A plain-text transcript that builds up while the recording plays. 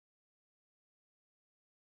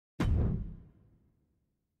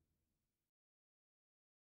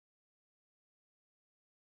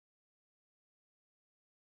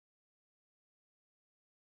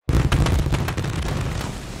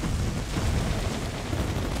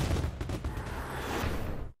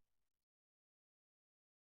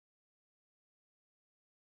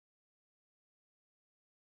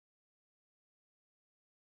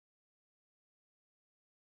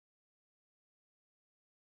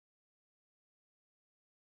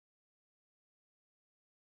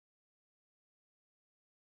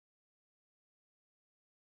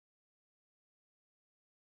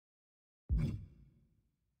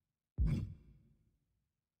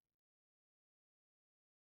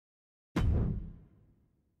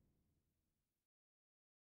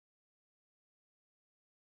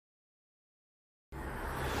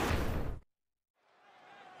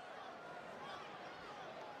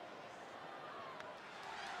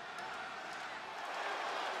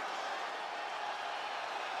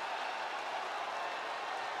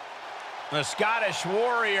The Scottish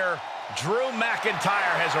Warrior, Drew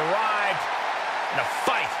McIntyre, has arrived, and a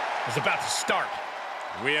fight is about to start.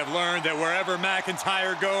 We have learned that wherever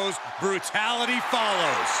McIntyre goes, brutality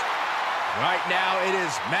follows. Right now, it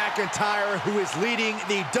is McIntyre who is leading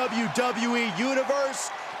the WWE Universe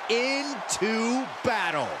into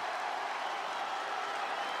battle.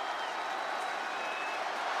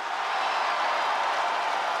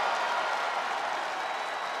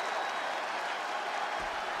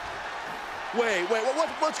 Wait,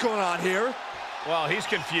 what's going on here? Well, he's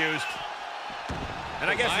confused. And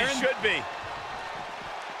I guess he should be.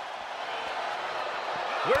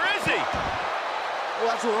 Where is he?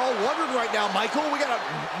 Well, that's what we're all wondering right now, Michael. We got a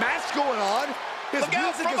match going on. His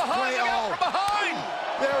music is playing. Look out from behind!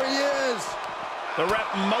 There he is. The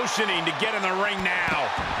ref motioning to get in the ring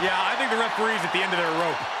now. Yeah, I think the referee's at the end of their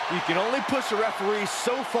rope. You can only push the referee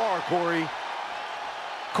so far, Corey.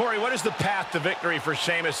 Corey, what is the path to victory for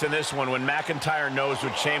Sheamus in this one when McIntyre knows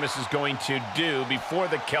what Sheamus is going to do before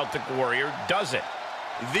the Celtic Warrior does it?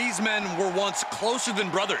 These men were once closer than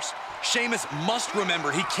brothers. Sheamus must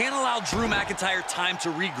remember he can't allow Drew McIntyre time to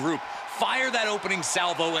regroup, fire that opening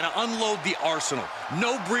salvo, and unload the arsenal.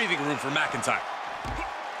 No breathing room for McIntyre.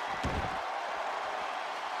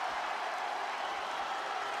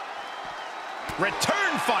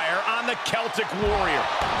 Return fire on the Celtic Warrior.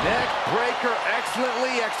 Neck breaker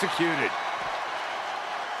excellently executed.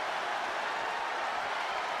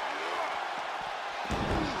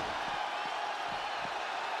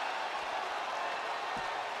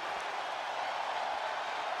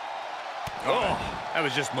 Oh, that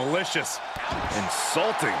was just malicious.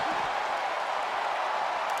 Insulting.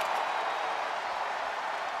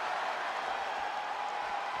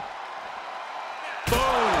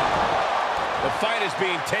 The fight is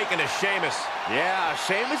being taken to Sheamus. Yeah,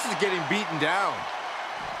 Sheamus is getting beaten down.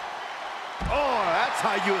 Oh, that's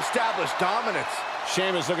how you establish dominance.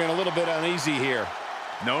 Sheamus looking a little bit uneasy here.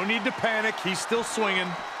 No need to panic. He's still swinging.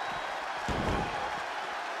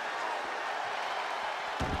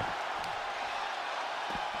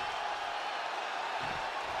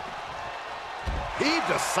 Heaved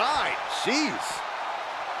aside. Jeez.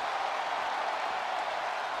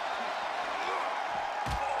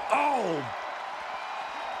 Oh.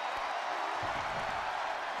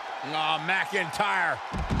 Oh, McIntyre.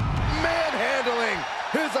 Manhandling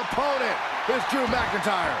his opponent is Drew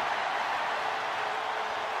McIntyre.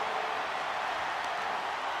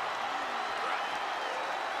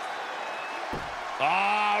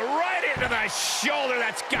 Oh, right into the shoulder.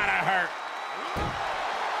 That's gotta hurt.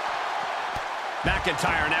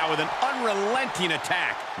 McIntyre now with an unrelenting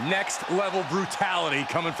attack. Next level brutality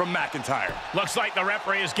coming from McIntyre. Looks like the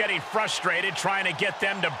referee is getting frustrated, trying to get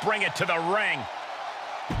them to bring it to the ring.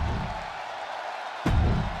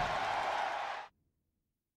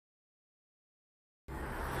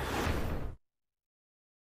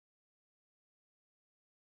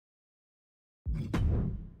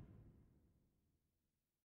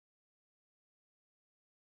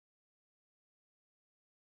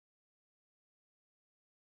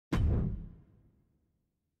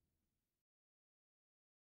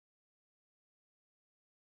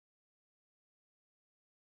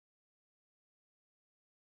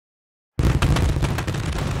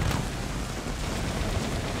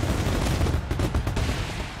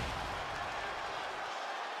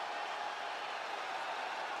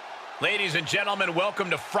 Ladies and gentlemen, welcome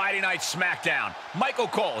to Friday Night SmackDown. Michael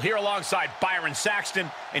Cole here alongside Byron Saxton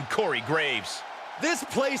and Corey Graves. This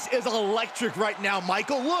place is electric right now,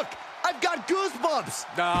 Michael. Look, I've got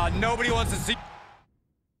goosebumps. Nobody wants to see...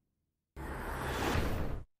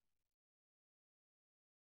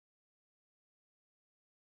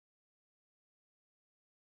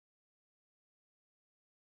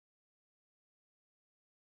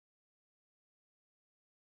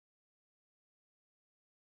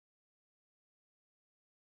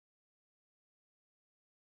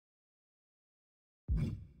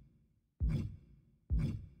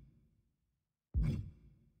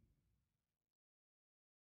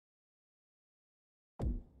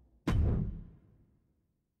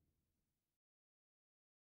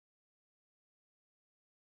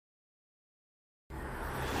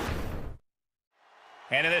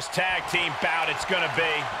 And in this tag team bout, it's going to be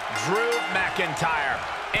Drew McIntyre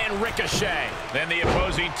and Ricochet. Then the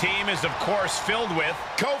opposing team is, of course, filled with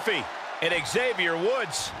Kofi and Xavier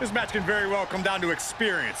Woods. This match can very well come down to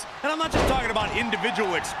experience. And I'm not just talking about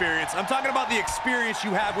individual experience. I'm talking about the experience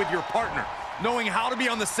you have with your partner. Knowing how to be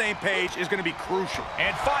on the same page is going to be crucial.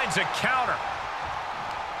 And finds a counter.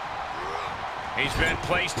 He's been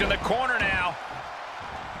placed in the corner now.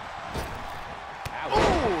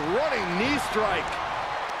 Ooh, running knee strike.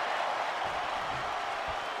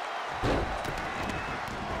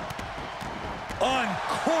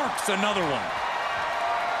 Uncorks another one.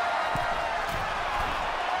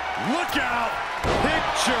 Look out.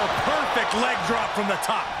 Picture perfect leg drop from the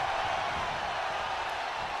top.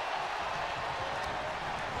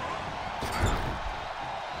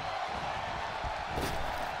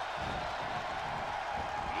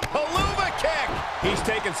 He's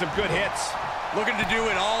taking some good hits. Looking to do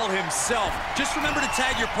it all himself. Just remember to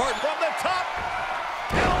tag your partner. From the top.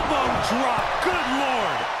 Elbow drop. Good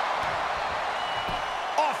Lord.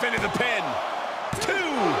 Off into the pin. 2.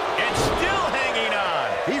 And still hanging on.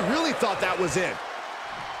 He really thought that was it.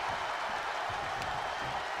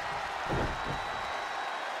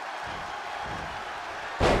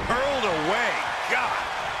 Hurled away. God.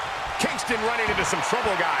 Kingston running into some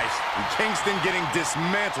trouble, guys. And Kingston getting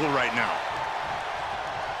dismantled right now.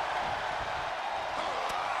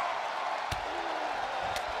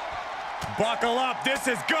 Buckle up, this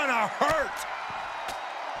is gonna hurt.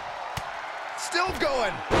 Still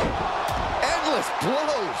going. Endless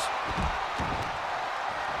blows.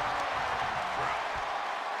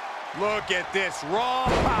 Look at this raw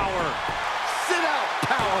power. Sit out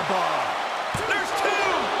powerbomb. There's 2.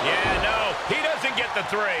 Yeah, no, he doesn't get the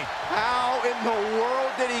 3. How in the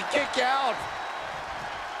world did he kick out?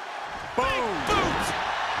 Boom. Boot.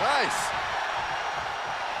 Nice.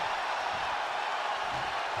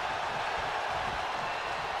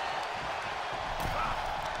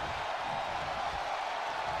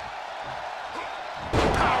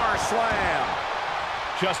 Slam.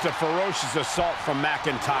 Just a ferocious assault from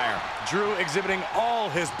McIntyre. Drew exhibiting all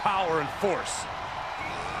his power and force.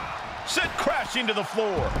 Sent crashing to the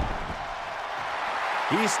floor.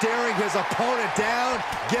 He's staring his opponent down,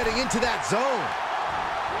 getting into that zone.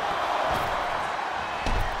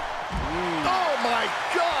 Oh my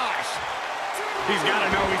gosh! He's got to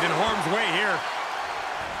know he's in harm's way here.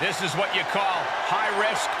 This is what you call high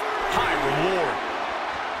risk, high reward.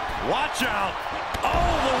 Watch out. All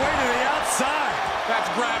the way to the outside. That's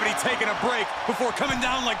gravity taking a break before coming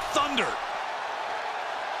down like thunder.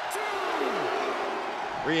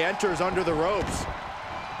 Re-enters under the ropes.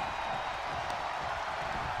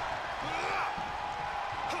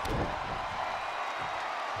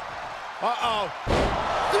 Uh-oh.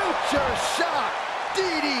 Future shock.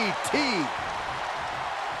 DDT.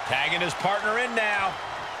 Tagging his partner in now.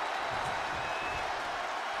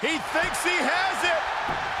 He thinks he has it.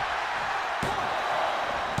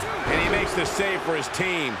 And he makes the save for his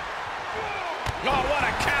team. Oh, what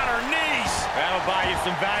a counter knees. That'll buy you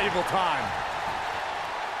some valuable time.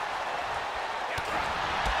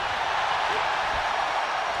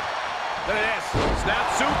 Look at this. Snap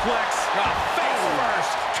suplex. Oh, face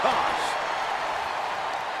first. Gosh.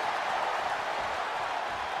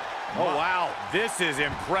 Oh, wow. This is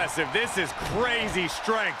impressive. This is crazy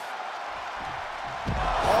strength.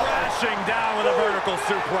 Crashing down with a vertical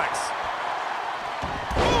suplex.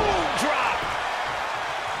 Boom, drop.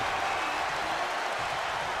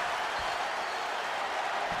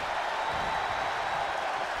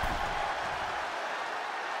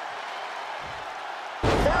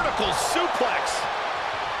 Vertical suplex.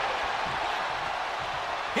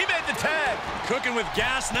 He made the tag. Cooking with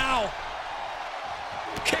gas now.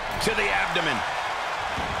 Kick to the abdomen.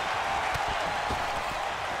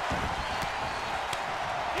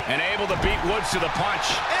 And able to beat Woods to the punch.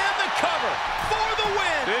 And the cover for the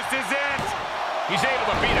win. This is it. He's able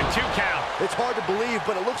to beat a 2 count. It's hard to believe,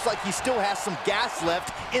 but it looks like he still has some gas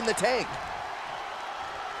left in the tank.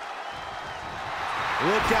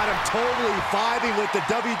 Look at him totally vibing with the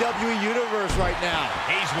WWE Universe right now.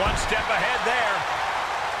 He's one step ahead there.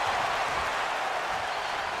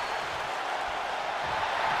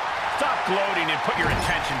 Stop gloating and put your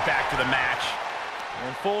attention back to the match.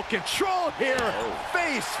 In full control here,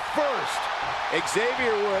 face first.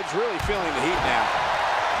 Xavier Woods really feeling the heat now.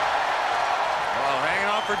 Oh, hanging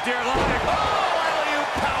on for dear life. Oh, alley-oop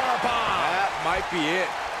powerbomb. That might be it.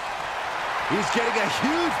 He's getting a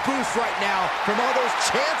huge boost right now from all those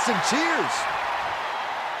chants and cheers.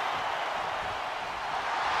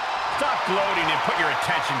 Stop gloating and put your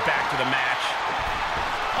attention back to the match.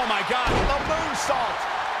 Oh my God, the moonsault.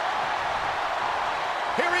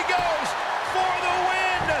 Here he goes for the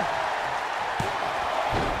win.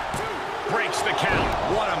 Breaks the count.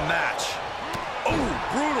 What a match. Ooh,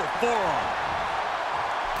 brutal forearm.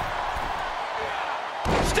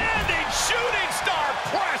 Standing shooting star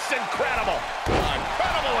press, incredible.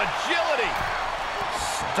 Incredible agility.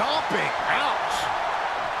 Stomping, ouch.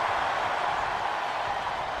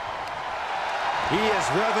 He is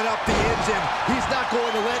revving up the engine. He's not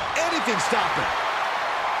going to let anything stop him.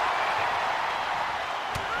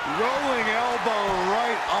 Rolling elbow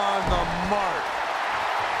right on the mark.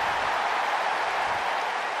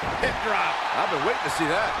 pin drop. I've been waiting to see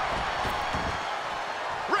that.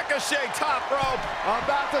 Ricochet top rope.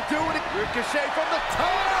 About to do it. Ricochet from the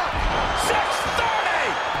top. 630.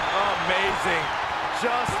 Amazing.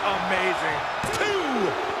 Just amazing. 2.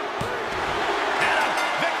 And a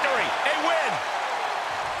victory. A win.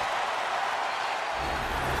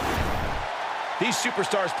 These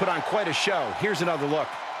superstars put on quite a show. Here's another look.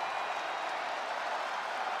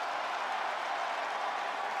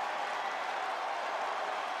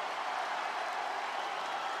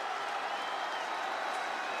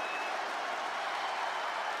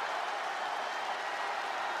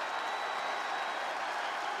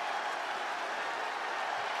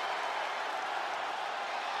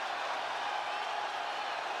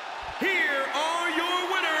 Here are your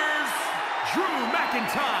winners, Drew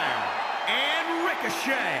McIntyre and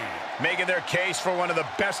Ricochet. Making their case for one of the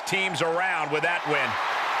best teams around with that win.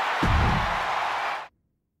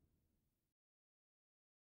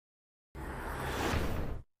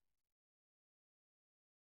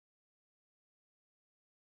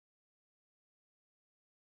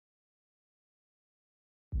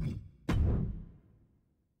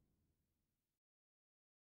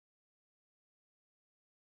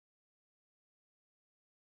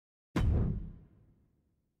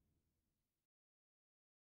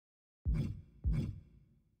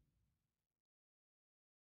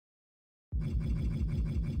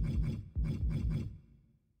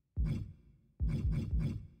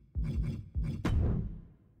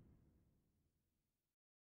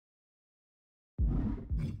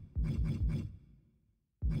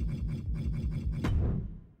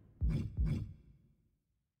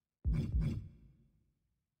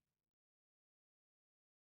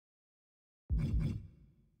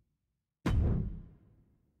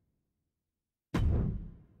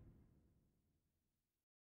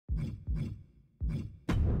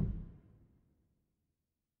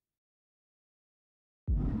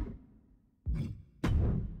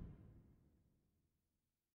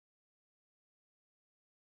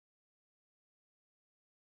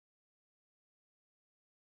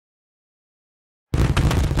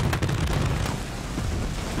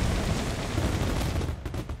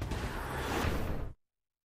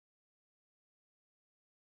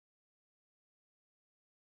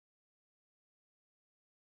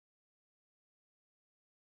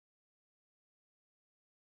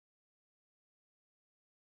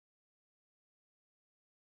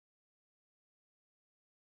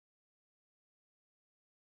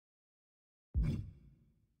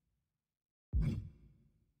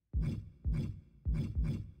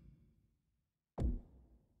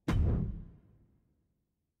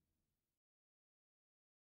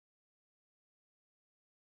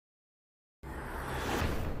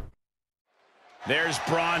 There's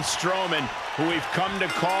Braun Strowman, who we've come to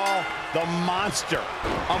call the Monster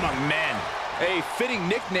among men. A fitting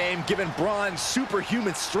nickname given Braun's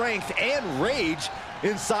superhuman strength and rage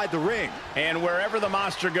inside the ring. And wherever the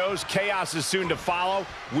Monster goes, chaos is soon to follow.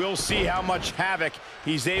 We'll see how much havoc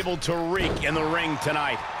he's able to wreak in the ring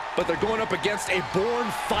tonight. But they're going up against a born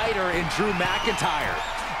fighter in Drew McIntyre.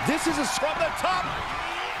 This is from the top.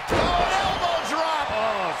 Oh, an elbow drop.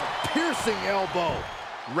 Oh, it's a piercing elbow.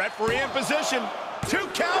 Referee in position. 2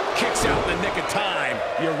 count. Kicks out in the nick of time.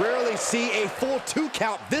 You rarely see a full 2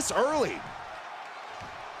 count this early.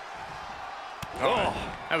 Oh,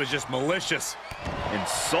 that was just malicious.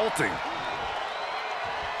 Insulting.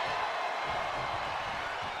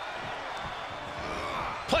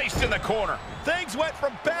 Placed in the corner. Things went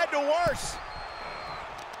from bad to worse.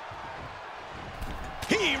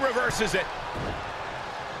 He reverses it.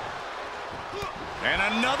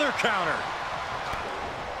 And another counter.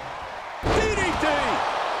 DDT.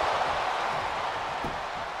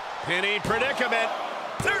 Pinning predicament.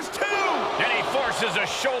 There's 2. And he forces a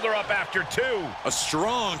shoulder up after 2. A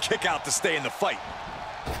strong kick out to stay in the fight.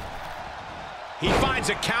 He finds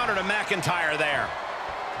a counter to McIntyre there.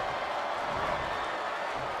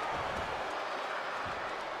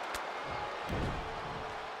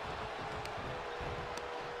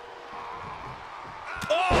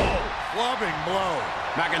 Clubbing blow.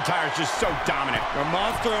 McIntyre's just so dominant. The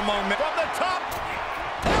Monster among men. From the top.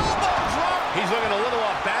 Elbow drop. He's looking a little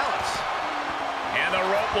off balance. And the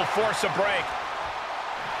rope will force a break.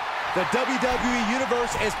 The WWE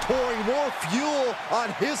Universe is pouring more fuel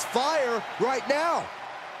on his fire right now.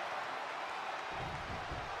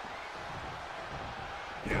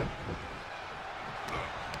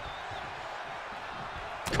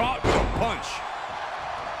 Caught with a punch.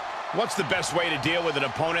 What's the best way to deal with an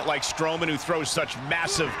opponent like Strowman, who throws such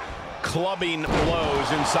massive clubbing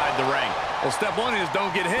blows inside the ring? Well, step 1 is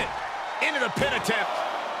don't get hit. Into the pin attempt.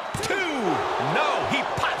 2. No, he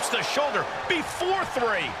pops against the shoulder before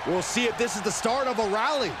 3. We'll see if this is the start of a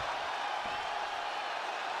rally.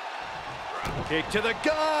 Kick to the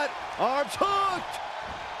gut. Arms hooked.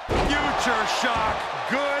 Future shock.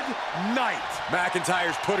 Good night.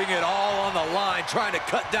 McIntyre's putting it all on the line, trying to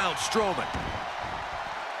cut down Strowman.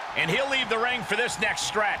 And he'll leave the ring for this next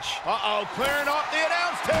stretch. Uh-oh, clearing off the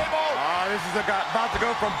announce table. This is about to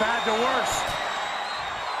go from bad to worse.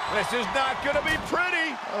 This is not going to be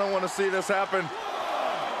pretty. I don't want to see this happen.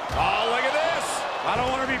 Oh, look at this. I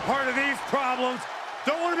don't want to be part of these problems.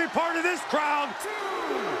 Don't want to be part of this crowd.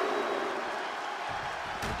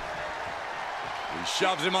 He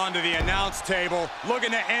shoves him onto the announce table,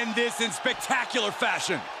 looking to end this in spectacular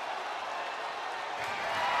fashion.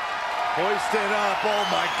 Hoist it up, oh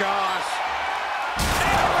my gosh.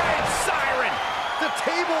 And a red siren. The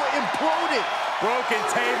table imploded. Broken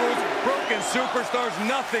tables, broken superstars,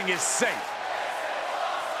 nothing is safe.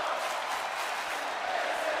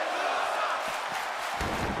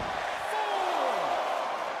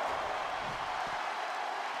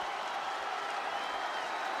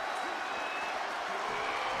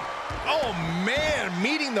 Oh, man,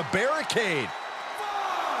 meeting the barricade.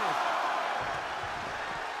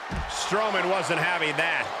 Strowman wasn't having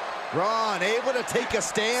that. Braun able to take a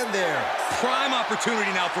stand there. Prime opportunity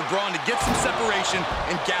now for Braun to get some separation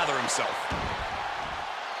and gather himself.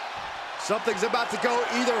 Something's about to go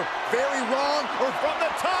either very wrong or from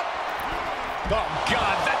the top. Oh,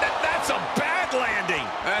 God, that's a bad landing.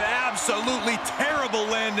 An absolutely terrible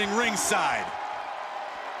landing ringside.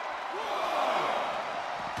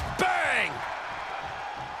 Bang!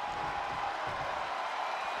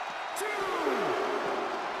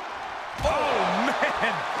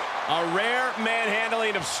 A rare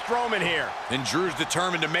manhandling of Strowman here. And Drew's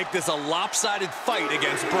determined to make this a lopsided fight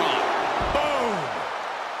against Braun. Boom!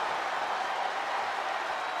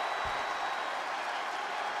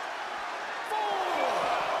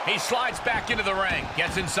 He slides back into the ring,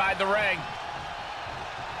 gets inside the ring.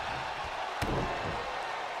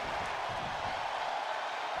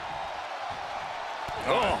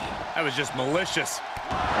 Oh, that was just malicious.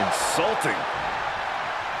 Insulting.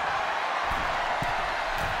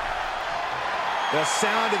 The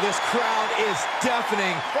sound of this crowd is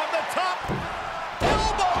deafening. From the top,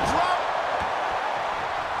 elbow drop.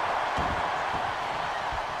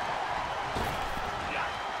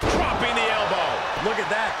 Dropping the elbow. Look at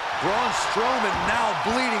that. Braun Strowman now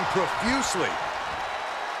bleeding profusely.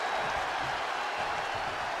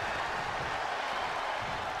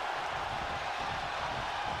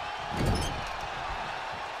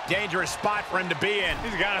 Dangerous spot for him to be in.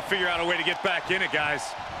 He's got to figure out a way to get back in it, guys.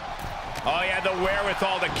 Oh, he had the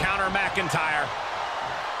wherewithal to counter McIntyre.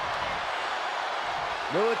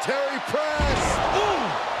 Military press. Ooh!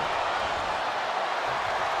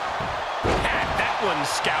 Had that one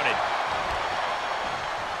scouted.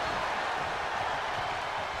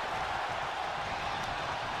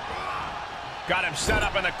 Got him set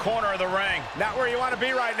up in the corner of the ring. Not where you want to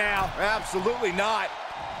be right now. Absolutely not.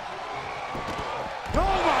 Oh,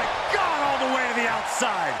 my God, all the way to the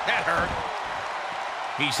outside. That hurt.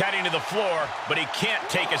 He's heading to the floor, but he can't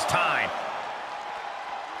take his time.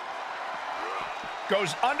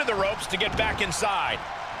 Goes under the ropes to get back inside.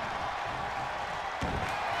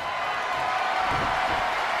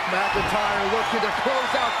 McIntyre looking to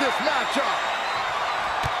close out this matchup.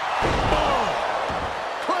 Oh!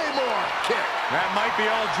 Claymore kick. That might be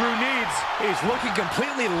all Drew needs. He's looking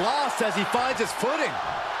completely lost as he finds his footing.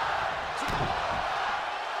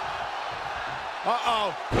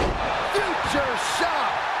 Uh-oh. Future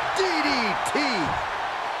shot. DDT.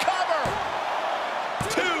 Cover.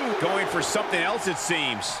 2. Going for something else, it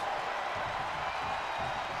seems.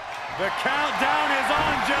 The countdown is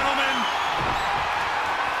on, gentlemen.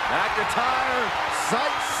 McIntyre,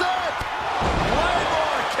 sight set.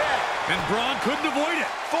 Claymore kick. And Braun couldn't avoid it.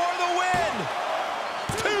 For the win.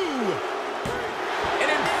 2. An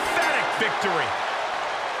emphatic victory.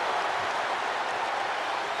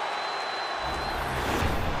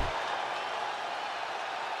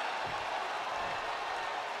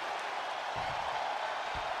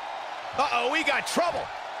 Uh-oh, we got trouble.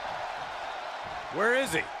 Where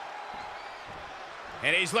is he?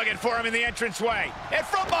 And he's looking for him in the entranceway. And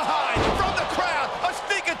from behind, from the crowd, a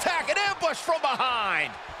sneak attack, an ambush from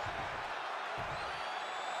behind.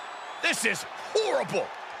 This is horrible.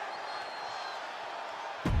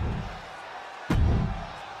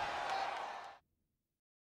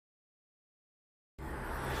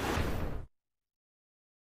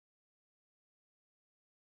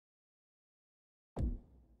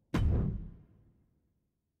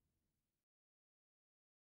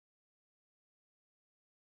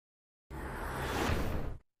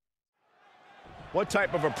 What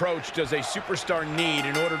type of approach does a superstar need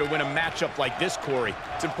in order to win a matchup like this, Corey?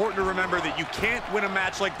 It's important to remember that you can't win a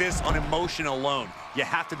match like this on emotion alone. You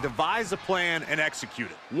have to devise a plan and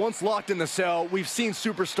execute it. Once locked in the cell, we've seen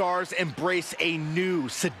superstars embrace a new,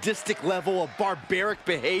 sadistic level of barbaric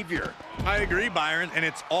behavior. I agree, Byron, and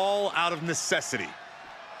it's all out of necessity.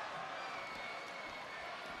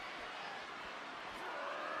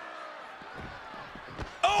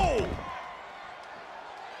 Oh!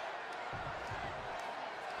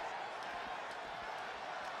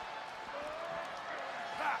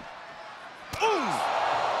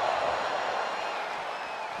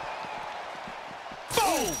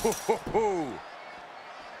 Boom,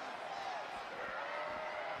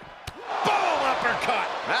 uppercut.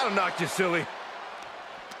 That'll knock you silly.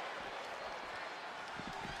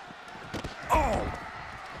 Oh!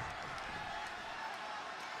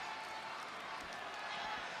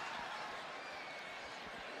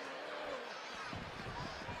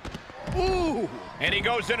 Ooh! And he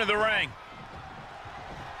goes into the ring.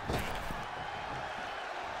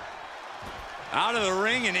 Out of the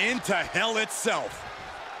ring and into hell itself.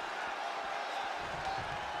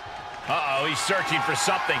 Uh-oh, he's searching for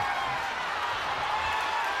something.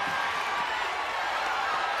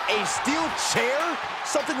 A steel chair?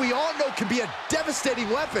 Something we all know can be a devastating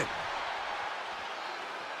weapon.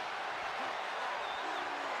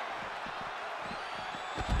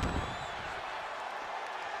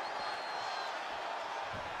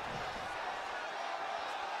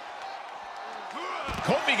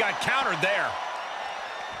 Kofi got countered there.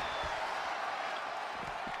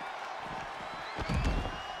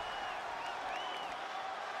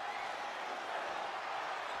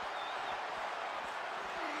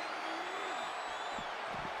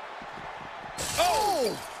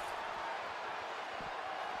 Oh!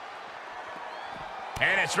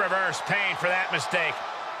 And it's reverse pain for that mistake.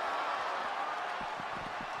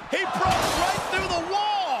 He broke right through the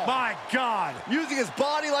wall! My God! Using his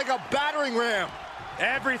body like a battering ram.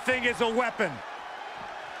 Everything is a weapon.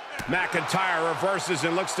 McIntyre reverses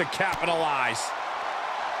and looks to capitalize.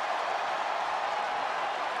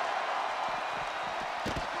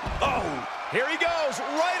 Oh, here he goes,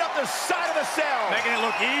 right up the side of the cell. Making it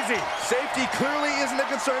look easy. Safety clearly isn't a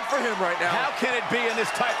concern for him right now. How can it be in this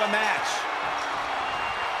type of match?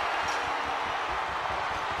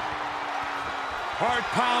 Heart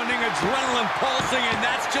pounding, adrenaline pulsing, and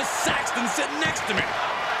that's just Saxton sitting next to me.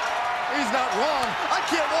 He's not wrong. I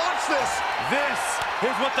can't watch this. This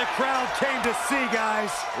is what the crowd came to see,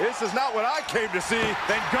 guys. This is not what I came to see.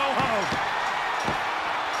 Then go home.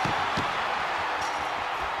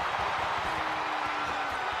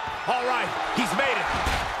 All right, he's made it.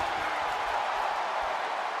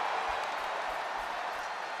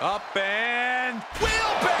 Up and...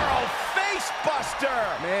 Wheelbarrow face buster.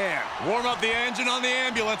 Man. Warm up the engine on the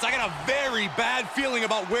ambulance. I got a very bad feeling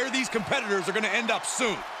about where these competitors are going to end up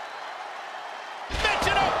soon.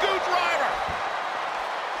 Michinoku driver.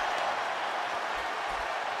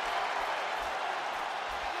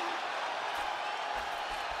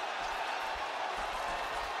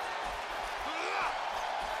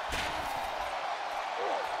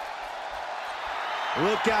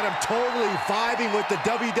 Look at him totally vibing with the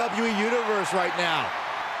WWE Universe right now.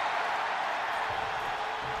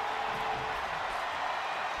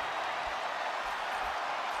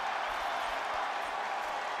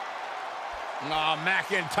 Oh,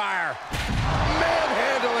 McIntyre.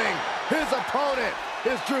 Manhandling his opponent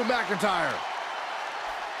is Drew McIntyre.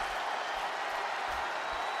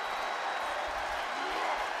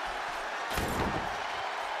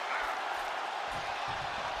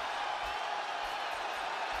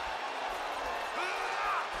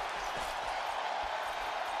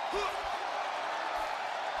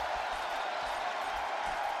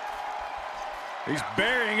 He's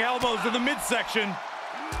burying elbows in the midsection.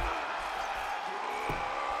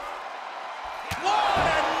 What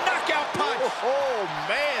a knockout punch. Oh,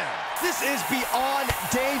 man. This is beyond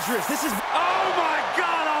dangerous. This is... Oh, my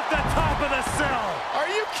God, off the top of the cell. Are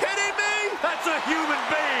you kidding me? That's a human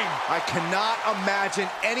being. I cannot imagine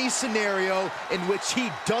any scenario in which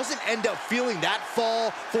he doesn't end up feeling that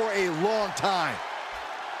fall for a long time.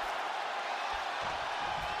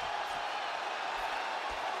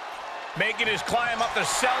 Making his climb up the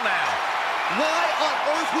cell now. Why on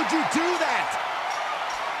earth would you do that?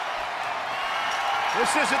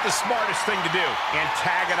 This isn't the smartest thing to do,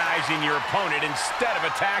 antagonizing your opponent instead of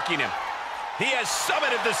attacking him. He has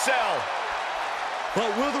summited the cell.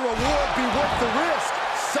 But will the reward be worth the risk?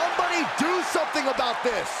 Somebody do something about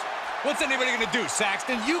this. What's anybody going to do,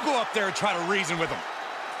 Saxton? You go up there and try to reason with him.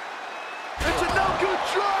 It's a no-good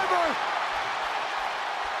driver.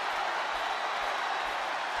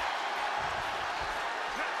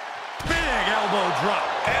 drop.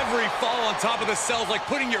 Every fall on top of the cell is like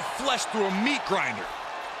putting your flesh through a meat grinder.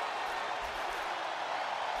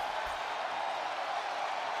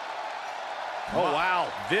 Oh, wow.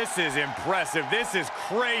 This is impressive. This is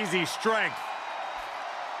crazy strength.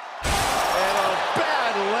 And a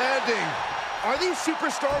bad landing. Are these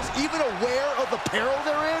superstars even aware of the peril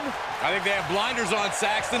they're in? I think they have blinders on,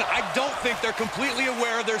 Saxton. I don't think they're completely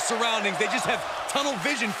aware of their surroundings. They just have tunnel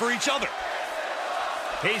vision for each other.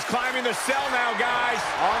 He's climbing the cell now, guys.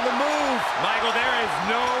 On the move. Michael, there is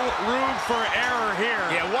no room for error here.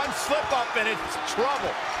 Yeah, one slip up and it's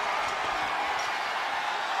trouble.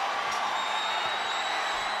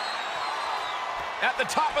 At the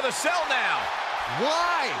top of the cell now.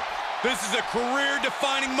 Why? This is a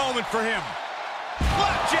career-defining moment for him.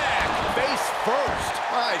 Flapjack. Face first.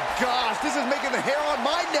 My gosh, this is making the hair on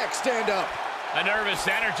my neck stand up. A nervous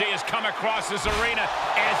energy has come across this arena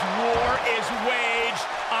as war is waged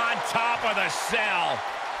on top of the cell.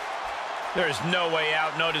 There's no way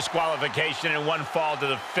out, no disqualification, and one fall to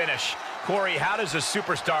the finish. Corey, how does a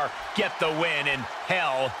superstar get the win in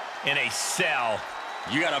Hell in a Cell?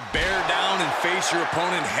 You got to bear down and face your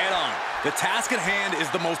opponent head on. The task at hand is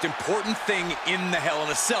the most important thing in the Hell in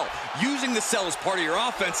a Cell. Using the cell as part of your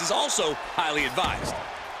offense is also highly advised.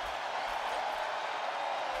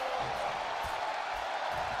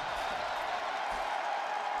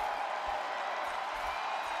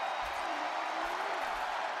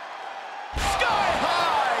 Sky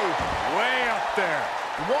high! Way up there.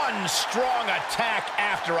 One strong attack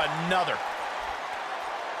after another.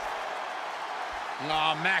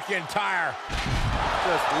 Oh, McIntyre.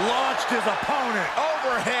 Just launched his opponent.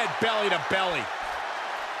 Overhead, belly to belly.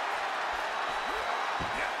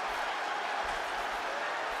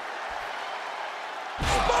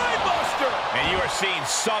 Spinebuster! And you are seeing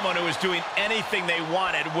someone who is doing anything they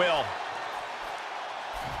want at will.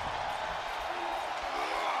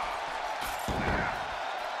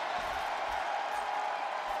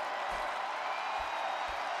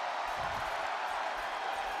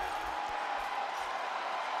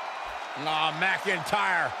 Oh,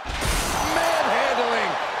 McIntyre.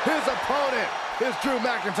 Manhandling his opponent is Drew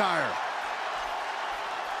McIntyre.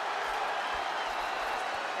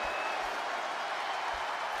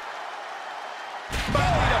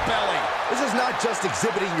 Belly to belly. This is not just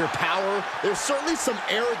exhibiting your power. There's certainly some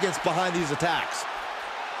arrogance behind these attacks.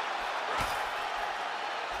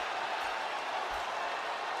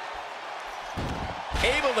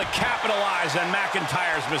 Able to capitalize on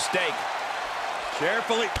McIntyre's mistake.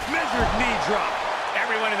 Carefully measured knee drop.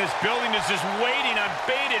 Everyone in this building is just waiting on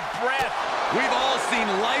bated breath. We've all seen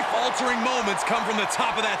life-altering moments come from the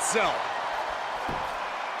top of that cell.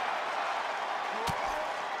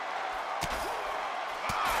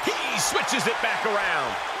 He switches it back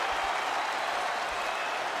around.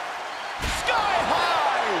 Sky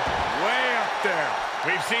high! Way up there.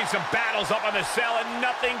 We've seen some battles up on the cell and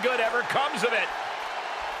nothing good ever comes of it.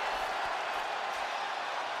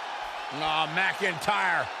 Oh,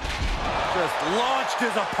 McIntyre. Just launched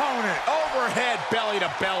his opponent. Overhead, belly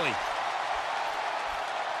to belly.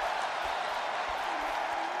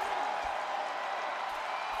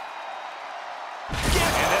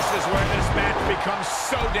 And this is where this match becomes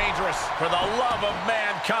so dangerous. For the love of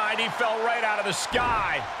mankind, he fell right out of the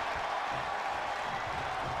sky.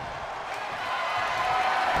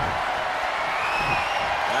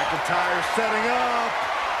 McIntyre setting up.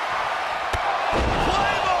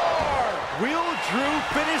 Claymore! Will Drew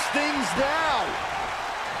finish things now?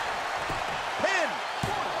 Pin.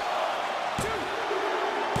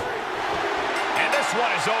 And this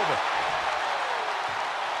one is over.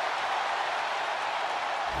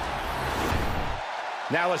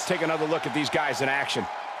 Now let's take another look at these guys in action.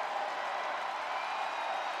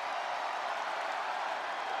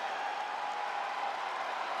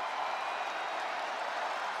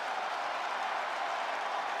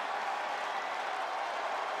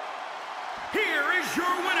 Here is your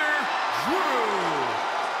winner, Drew